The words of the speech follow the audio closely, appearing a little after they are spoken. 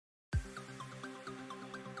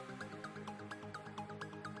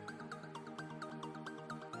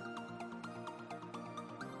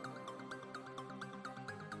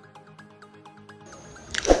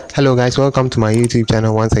Hello guys, welcome to my YouTube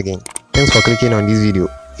channel once again. Thanks for clicking on this video.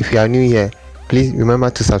 If you are new here, please remember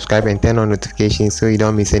to subscribe and turn on notifications so you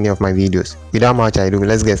don't miss any of my videos. Without much ado,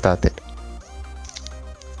 let's get started.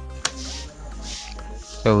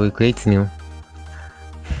 So we create new.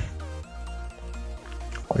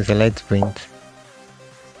 We select print.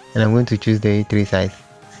 And I'm going to choose the A3 size.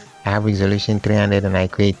 I have resolution 300 and I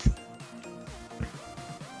create.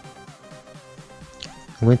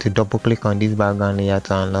 I'm going to double click on this background layer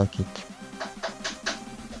to unlock it.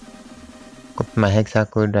 Copy my hexa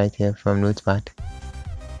code right here from Notepad.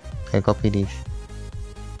 I copy this.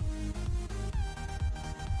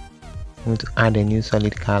 I'm going to add a new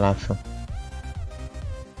solid color fill.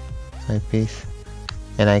 So I paste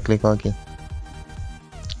and I click OK.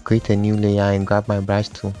 Create a new layer and grab my brush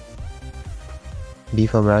tool. B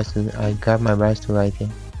for brush tool. I grab my brush tool right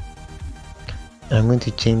here. And I'm going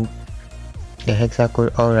to change the hexa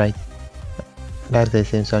code. Alright, that's the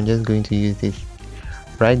same, so I'm just going to use this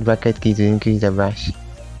right bracket key to increase the brush,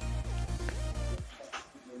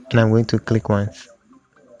 and I'm going to click once.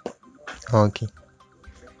 Okay,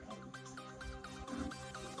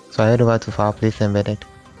 so I head over to Fireplace Embedded,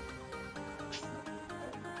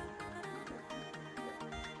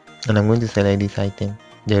 and I'm going to select this item,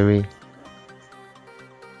 the rail.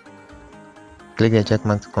 Click the check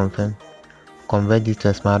mark to confirm. Convert this to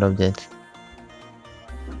a smart object.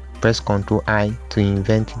 Press Ctrl I to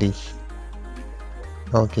invent this.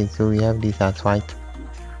 Okay, so we have this as white.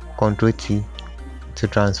 Ctrl T to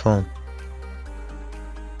transform.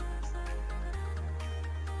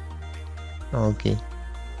 Okay,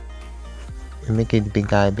 make it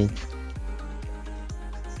bigger a bit.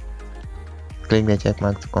 Click the check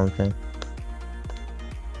mark to confirm.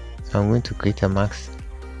 So I'm going to create a mask.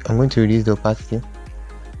 I'm going to reduce the opacity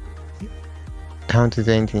down to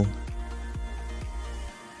 20.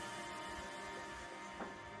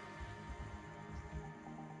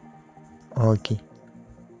 Okay,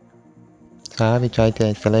 so I have it right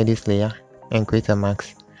here. Select this layer and create a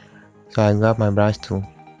mask. So I grab my brush tool,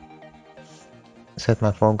 set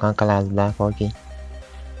my foreground color as black. Okay,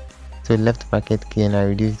 so left bracket key and I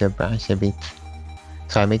reduce the brush a bit,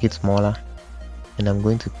 so I make it smaller, and I'm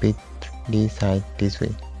going to paint this side this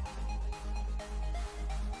way.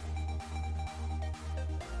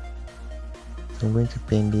 So I'm going to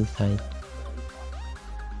paint this side.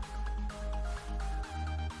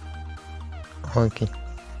 Okay,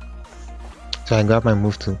 so I grab my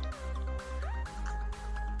move tool.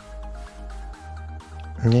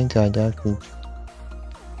 I'm going to adjust it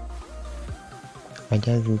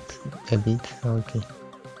a bit. Okay,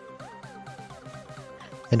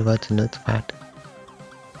 head over to Notepad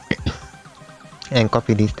and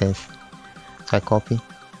copy this text. So I copy,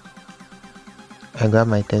 I grab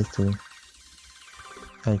my text tool,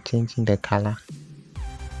 I'm changing the color.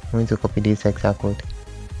 I'm going to copy this hexa code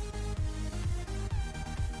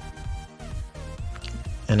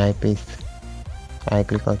and I paste. I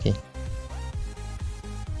click OK.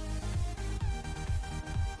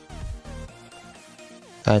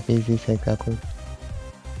 So I paste this hexa code.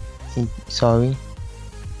 Sorry,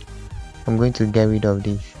 I'm going to get rid of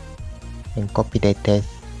this and copy the text.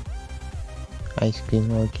 Ice cream.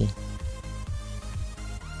 Okay,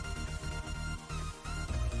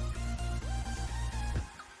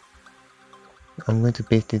 I'm going to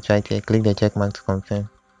paste it right here. Click the check mark to confirm.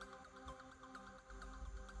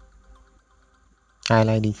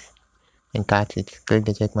 Highlight this and cut it. Click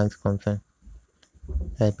the check mark to confirm.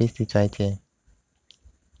 I paste it right here.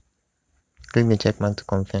 Click the check mark to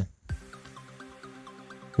confirm.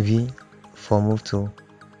 V for move tool,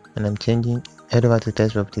 and I'm changing. Head over to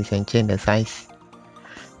text properties and change the size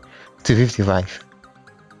to 55.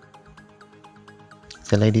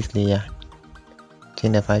 Select this layer.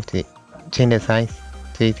 Change the size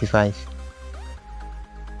to 85.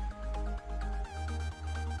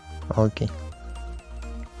 Okay.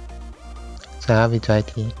 So I have it right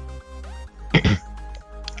here.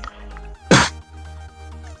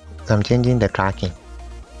 So I'm changing the tracking.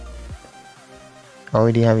 I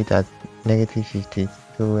already have it at -50,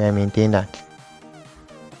 so I maintain that.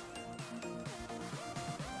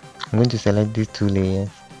 I'm going to select these two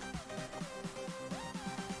layers,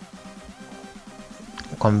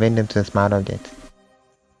 convert them to a smart object.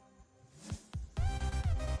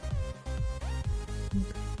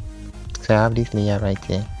 So I have this layer right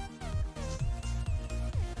here,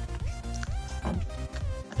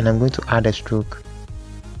 and I'm going to add a stroke.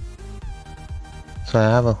 So I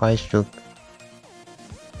have a white stroke,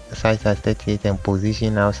 size as 38 and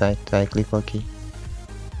position outside, so I click OK.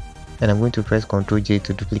 And I'm going to press Ctrl J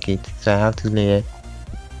to duplicate. So I have two layers.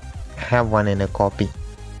 I have one and a copy.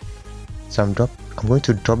 So I'm going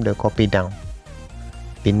to drop the copy down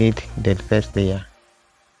beneath the first layer.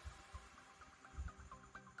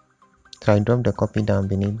 So I drop the copy down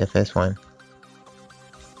beneath the first one.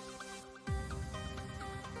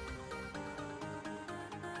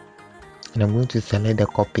 And I'm going to select the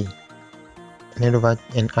copy and head over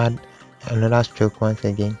and add another stroke once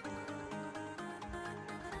again.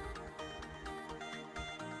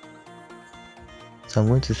 So I'm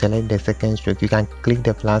going to select the second stroke. You can click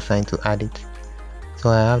the plus sign to add it. So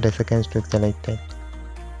I have the second stroke selected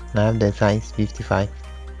and I have the size 55.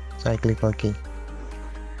 So I click OK.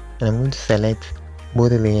 And I'm going to select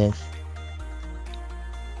both layers,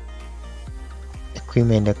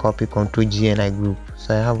 equipment, the copy, Ctrl G, and I group.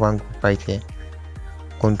 So I have one group right here.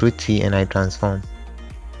 Ctrl T and I transform.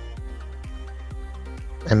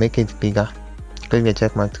 I make it bigger. Click the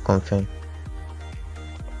check mark to confirm.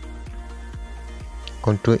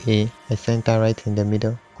 Ctrl A, I center right in the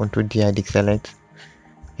middle. Ctrl D, I deselect.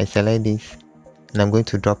 I select this and I'm going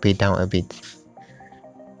to drop it down a bit.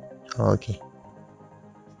 Okay.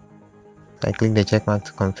 I click the check mark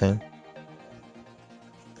to confirm.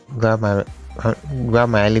 Grab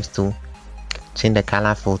my ellipse tool, change the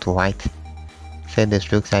color fill to white, set the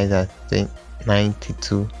stroke size as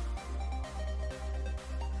 92.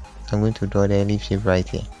 I'm going to draw the ellipse shape right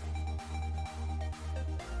here.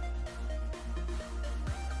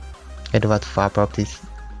 Head over to File Properties,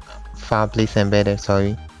 File Place Embedded,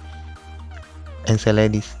 and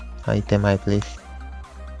select this item I place.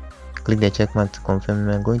 Click the check mark to confirm.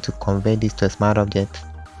 I'm going to convert this to a smart object.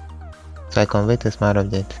 So I convert to a smart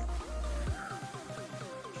object.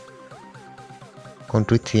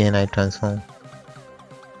 Ctrl T and I transform.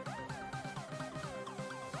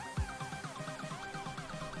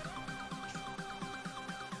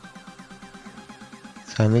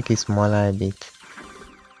 So I make it smaller a bit.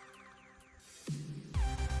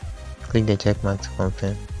 Click the check mark to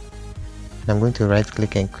confirm. I'm going to right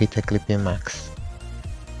click and create a clipping mask.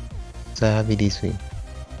 So I have it this way.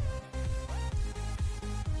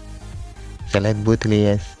 Select both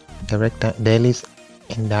layers, the ellipse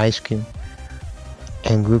and the ice cream,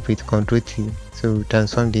 and group it, Ctrl T. So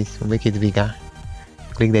transform this, make it bigger.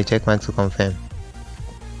 Click the check mark to confirm.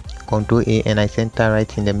 Ctrl A and I center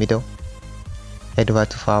right in the middle. Head over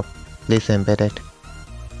to File, Place Embedded,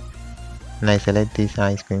 and I select this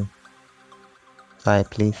ice cream. So I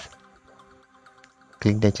place.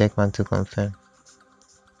 Click the check mark to confirm.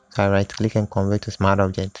 So I right click and convert to smart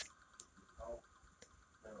object.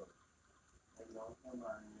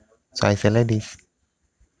 So I select this,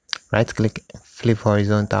 right click, flip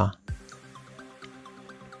horizontal.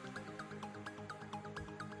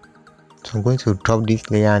 So I'm going to drop this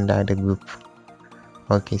layer under the group.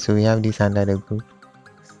 Okay, so we have this under the group.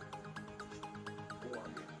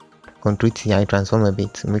 Ctrl T, I transform a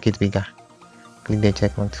bit to make it bigger. Click the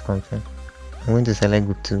check mark to confirm. I'm going to select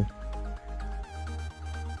group 2.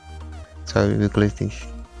 So we will close this.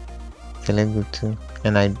 Select group 2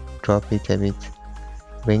 and I drop it a bit.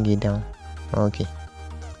 Bring it down. Okay.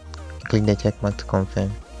 Click the check mark to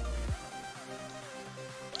confirm.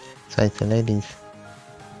 So I select this.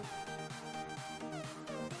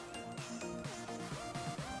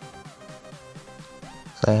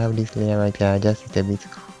 So I have this layer right here. I adjust it a bit.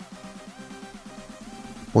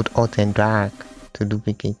 Put Alt and drag to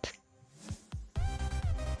duplicate.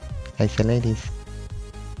 I select this.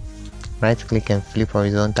 Right click and flip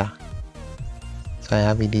horizontal. So I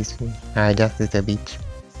have it this way. I adjust it a bit.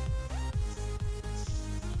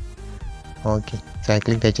 Okay, so I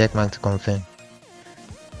click the check mark to confirm.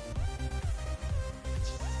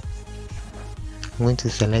 I'm going to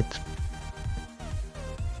select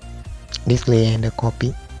this layer and the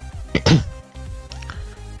copy.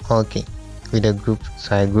 Okay, with the group,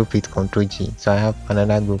 so I group it, Ctrl G. So I have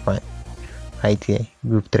another group right here,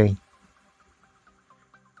 group 3.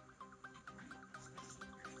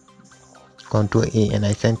 Ctrl A and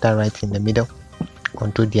I center right in the middle.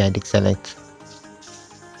 Ctrl D, I deselect.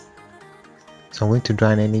 So I'm going to draw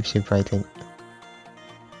an ellipse shape right here.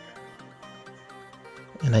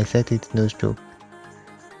 And I set it no stroke.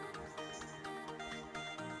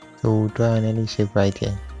 So we'll draw an ellipse shape right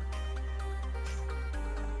here.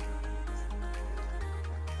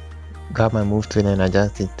 Grab my move tool and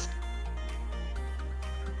adjust it.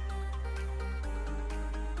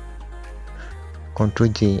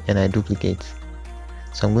 Ctrl J and I duplicate.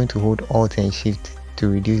 So I'm going to hold Alt and Shift to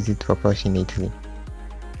reduce it proportionately.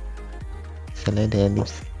 Select the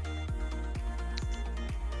ellipse.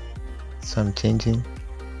 So I'm changing.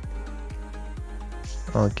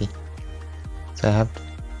 Okay. So I have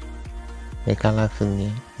the color fill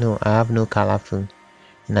here. No, I have no color fill.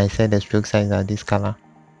 And I set the stroke size at this color.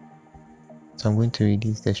 So I'm going to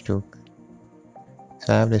reduce the stroke.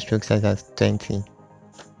 So I have the stroke size as 20.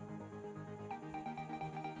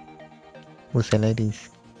 We'll select this.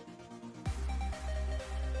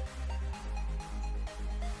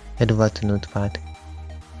 Head over to Notepad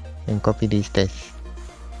and copy this text.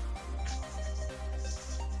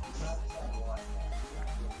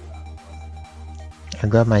 I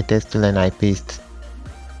grab my text tool and I paste.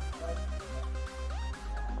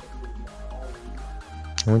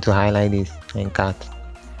 I'm going to highlight this and cut.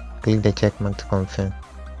 Click the check mark to confirm.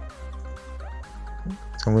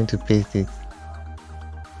 So I'm going to paste it.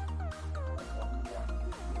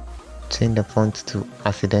 Change the font to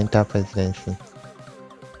Accidental Presidency.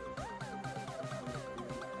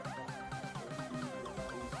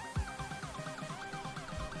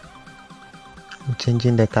 I'm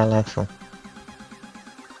changing the color for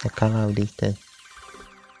the color of this text.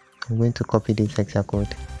 I'm going to copy this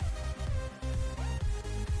hexacode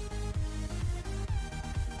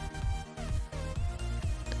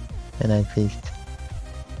and I paste.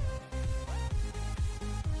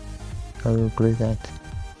 I will close that.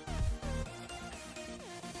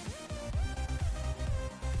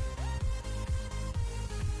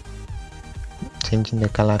 Changing the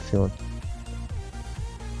color field.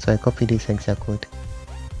 So I copy this hexacode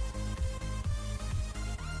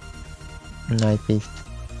and I paste.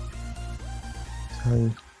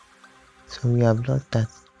 So we have lost that.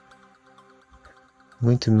 I'm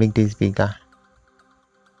going to make this bigger.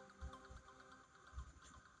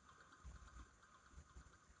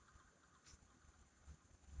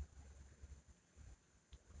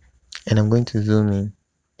 And I'm going to zoom in.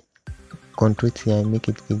 Ctrl T, I make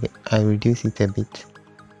it bigger. I reduce it a bit.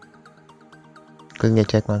 Click the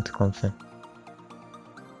check mark to confirm.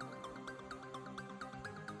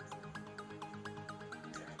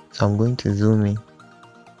 So I'm going to zoom in.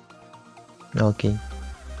 Okay.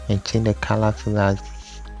 And change the color field as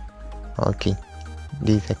this. Okay.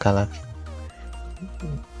 This is the color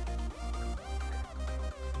field.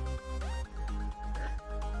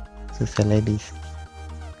 So select this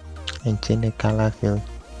and change the color field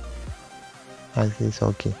as this.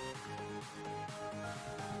 Okay.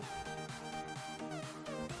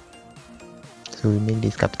 So we make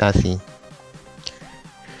this capital C.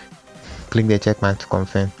 Click the check mark to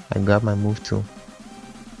confirm. I grab my move tool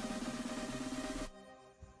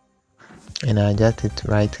and I adjust it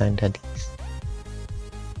right under this.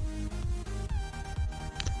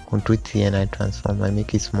 Ctrl T and I transform. I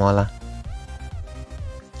make it smaller.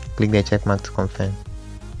 Click the check mark to confirm.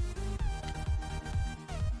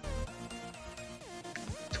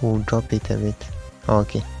 So we'll drop it a bit.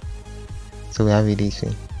 Okay. So we have it this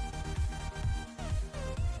way.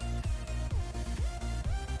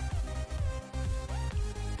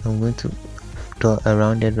 I'm going to draw a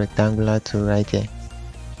rounded rectangular tool right here.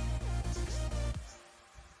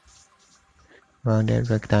 Rounded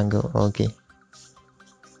rectangle. Okay.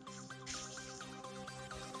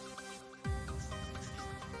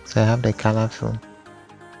 So I have the color fill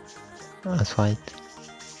as white.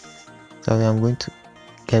 So I'm going to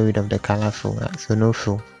get rid of the color fill. So no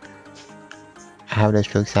fill. I have the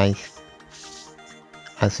stroke size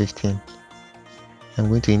as 15. I'm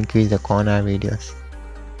going to increase the corner radius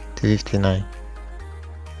to 59.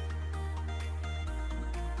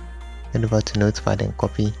 Head over to Notepad and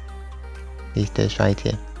copy this text right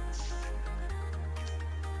here.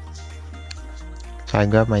 So I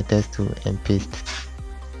grab my text tool and paste.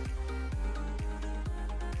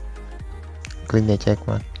 Click the check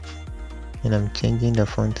mark and I'm changing the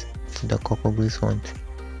font to the Cocoa font.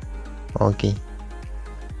 Okay.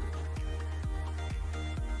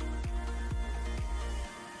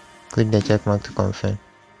 Click the check mark to confirm.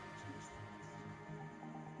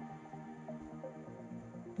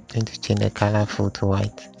 And to change the color full to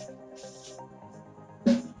white.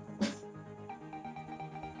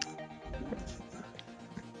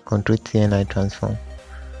 Ctrl T and I transform.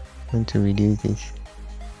 I'm going to reduce this.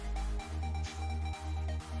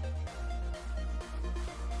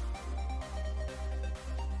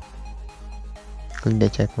 Click the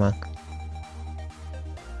check mark.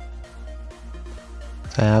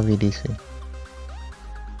 So I have it this way.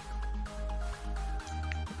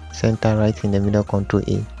 Center right in the middle, Ctrl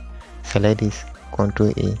A. Select this,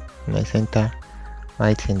 Ctrl A. And I center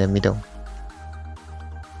right in the middle.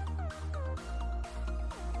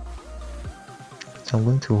 So I'm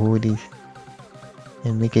going to hold this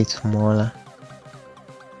and make it smaller.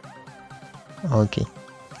 Okay.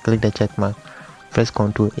 Click the check mark. Press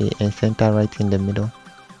Ctrl A and center right in the middle.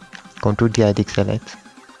 Ctrl D, I deselect.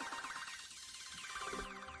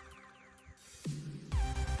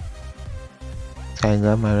 So I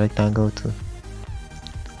grab my rectangle tool.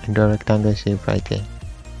 and draw a rectangle shape right here.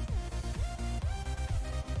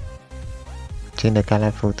 Change the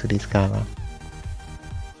color fill to this color.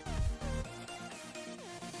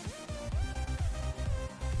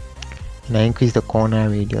 And I increase the corner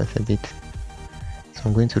radius a bit. So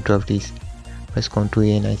I'm going to drop this. Press Ctrl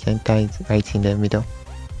A and I center it right in the middle.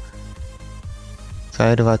 So I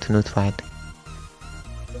head over to Notepad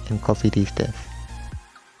and copy this text.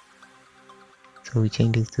 So we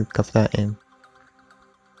change this to capital M.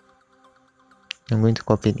 I'm going to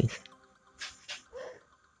copy this.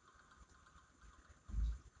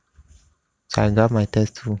 So I grab my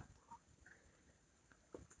text tool,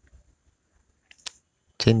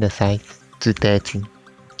 change the size to 30,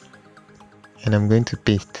 and I'm going to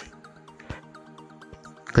paste.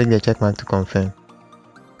 Click the check mark to confirm.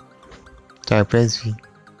 So I press V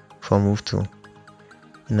for move tool,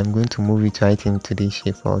 and I'm going to move it right into this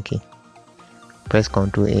shape for OK. Press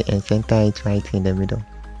Ctrl A and center it right in the middle.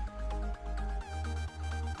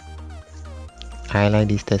 Highlight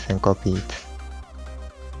this text and copy it.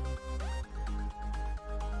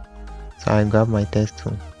 So I grab my text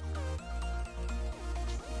tool.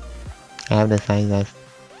 I have the size as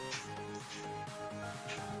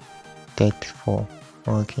 34.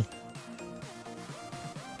 OK.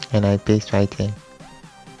 And I paste right here.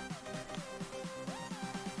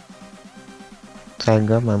 So I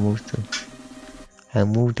grab my move tool. I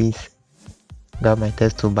move this, grab my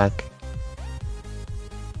text tool back,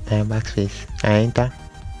 and backspace. I enter.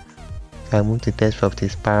 So I move to text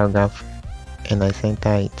properties, paragraph, and I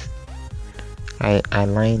center it. I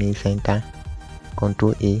align a center,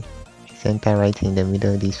 Ctrl A, center right in the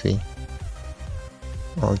middle this way.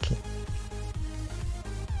 OK.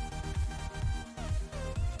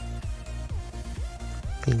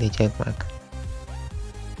 Click the check mark.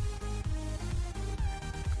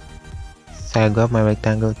 So I grab my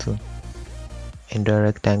rectangle tool and draw a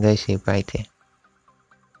rectangle shape right here.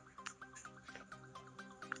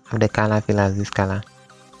 Have the color fill as this color.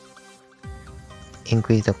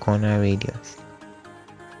 Increase the corner radius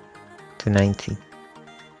to 90.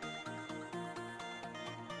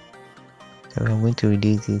 So I'm going to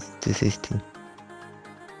reduce this to 60.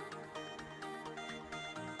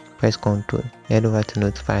 Press Ctrl, head over to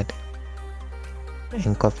Notepad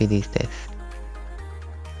and copy this text.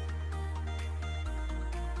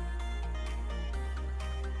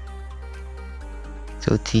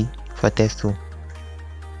 So T for text tool.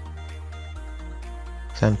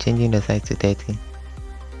 So I'm changing the size to 30.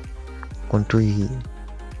 Ctrl E,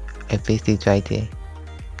 I paste it right here.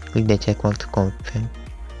 Click the check mark to confirm.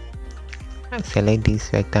 Select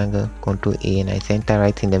this rectangle, Ctrl A, and I center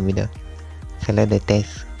right in the middle. Select the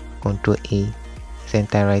text, Ctrl A,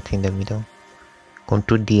 center right in the middle.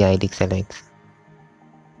 Ctrl D, I deselect.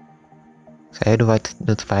 So I head over to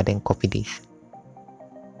Notepad and copy this.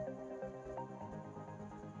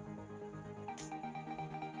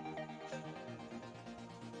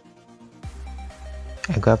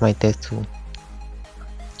 I grab my text tool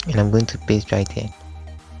and I'm going to paste right here.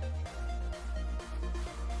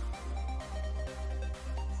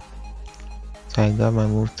 So I grab my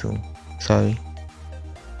move tool. I'm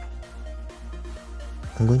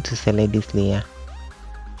going to select this layer.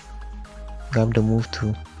 Grab the move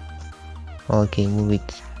tool. OK, move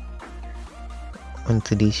it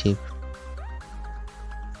onto this shape.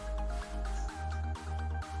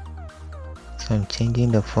 So I'm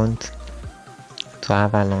changing the font to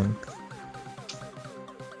Avalon.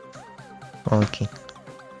 OK.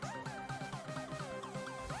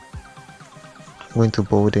 I'm going to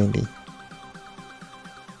bolden it.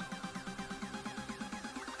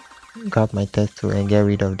 Grab my text tool and get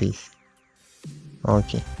rid of this.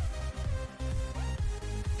 OK.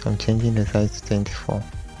 So I'm changing the size to 24.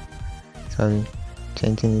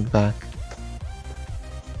 Changing it back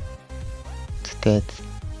to 30.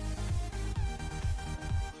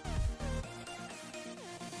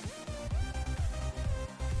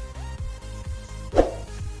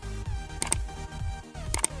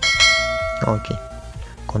 OK.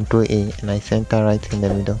 Ctrl A and I center right in the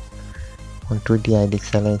middle. Ctrl D, I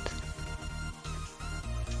deselect.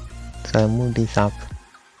 So I move this up.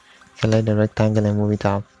 Select the rectangle and move it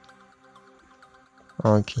up.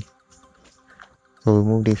 OK. So we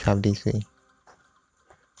move this up this way.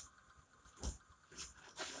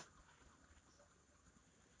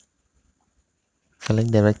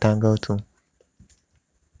 Select the rectangle tool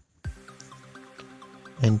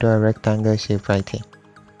and draw a rectangle shape right here.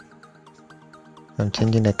 I'm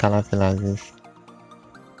changing the color fill as this.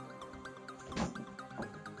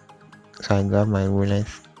 So I grab my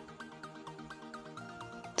rulers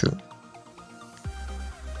to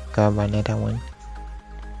grab another one.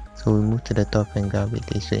 So we move to the top and grab it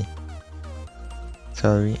this way.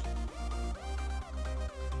 Sorry.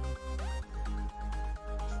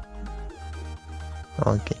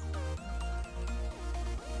 Okay.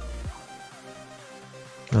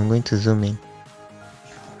 I'm going to zoom in.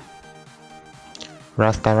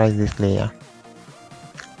 Rasterize this layer.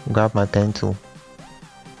 Grab my pen tool.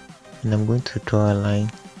 And I'm going to draw a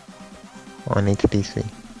line on it this way.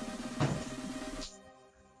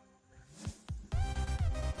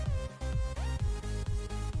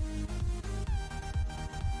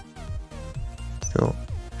 So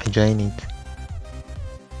I join it.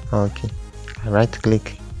 Okay. I right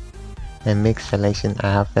click and make selection.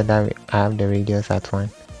 I have the radius at 1.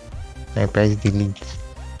 I press delete.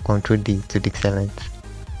 Ctrl D to deselect.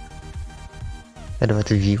 Head over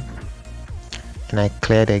to view. And I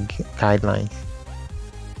clear the guidelines.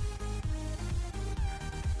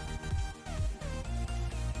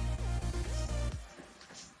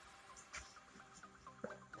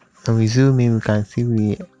 When we zoom in, we can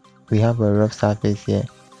see we have a rough surface here.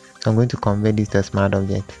 So I'm going to convert this to a smart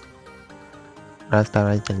object.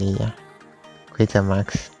 Rasterize the layer. Create a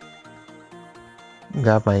mask.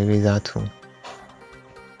 Grab my eraser tool.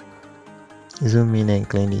 Zoom in and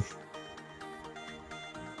clean this.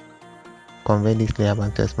 Convert this layer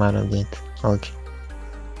back to a smart object. Okay.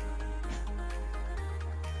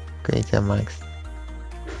 Create a mask.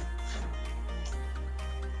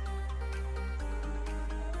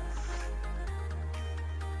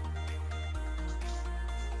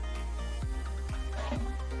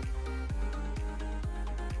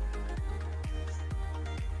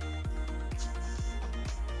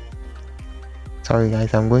 Sorry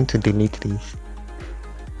guys, I'm going to delete this.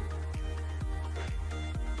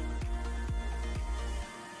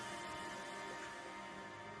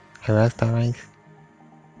 I rasterize.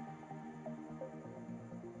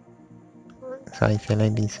 So I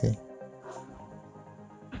select this way.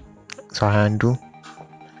 So I undo.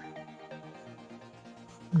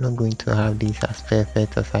 I'm not going to have this as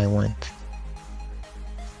perfect as I want.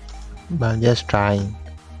 But I'm just trying.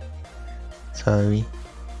 Sorry.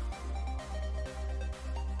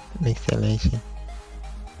 Make selection.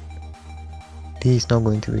 This is not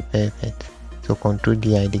going to be perfect. So Ctrl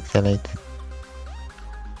D, I deselect.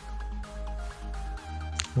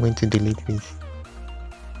 I'm going to delete this.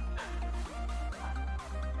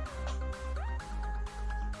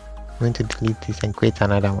 I'm going to delete this and create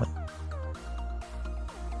another one.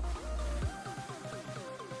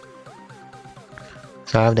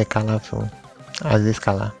 So I have the color fill as this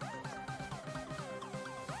color.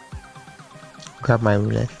 Grab my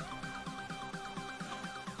rulers.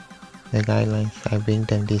 The guidelines, I bring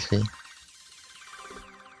them this way.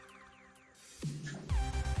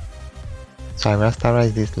 So I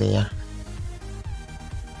rasterize this layer.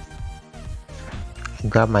 I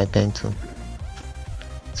grab my pen tool.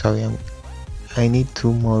 Sorry, I need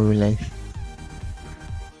 2 more rulers.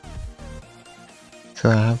 So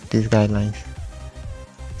I have these guidelines.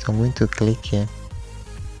 So I'm going to click here.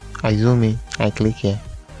 I zoom in, I click here.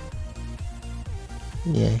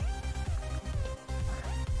 Yeah.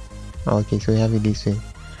 Okay, so we have it this way.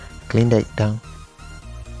 Clean that down.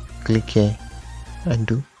 Click here.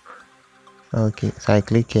 Undo. Okay, so I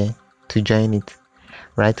click here to join it.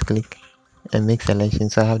 Right click and make selection.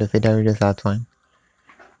 So I have the fader radius at 1.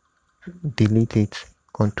 Delete it.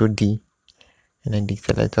 Ctrl D and then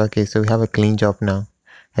deselect. Okay, so we have a clean job now.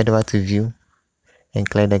 Head over to view and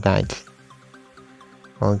clear the guide.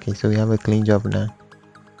 Okay, so we have a clean job now.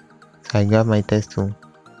 So I grab my text tool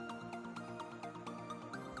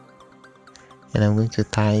and I'm going to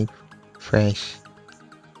type fresh.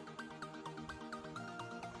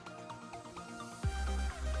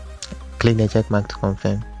 Click the check mark to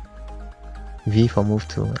confirm. V for move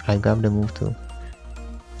tool. I grab the move tool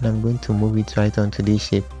and I'm going to move it right onto this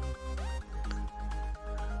shape.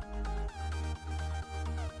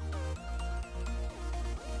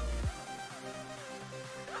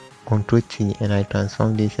 Ctrl T and I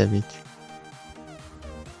transform this a bit.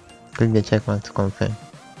 Click the check mark to confirm.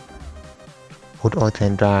 Hold Alt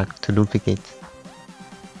and drag to duplicate.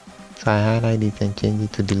 So I highlight it and change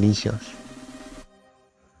it to delicious.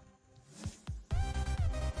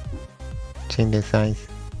 Change the size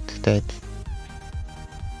to 30.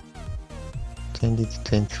 Change it to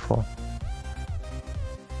 24.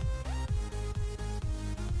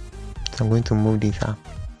 So I'm going to move this up.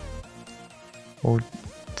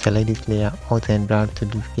 Select this layer, Alt and drag to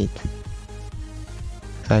duplicate.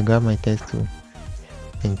 So I grab my text tool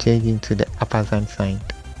and change it to the ampersand sign.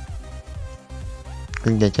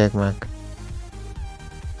 Click the check mark.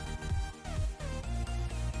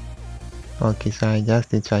 Okay, so I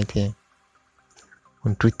adjust it right here.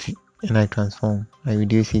 Ctrl T and I transform. I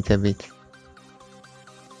reduce it a bit.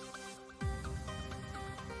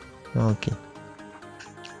 Okay.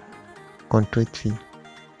 Ctrl T.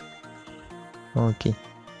 Okay.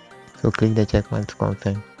 So click the check mark to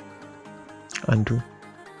confirm. Undo.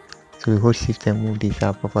 So we hold shift and move this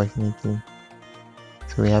up proportionately.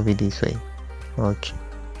 So we have it this way. Okay.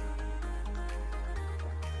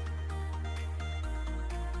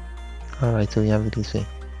 Alright, so we have it this way.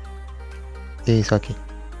 It is okay.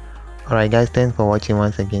 Alright guys, thanks for watching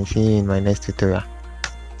once again. See you in my next tutorial.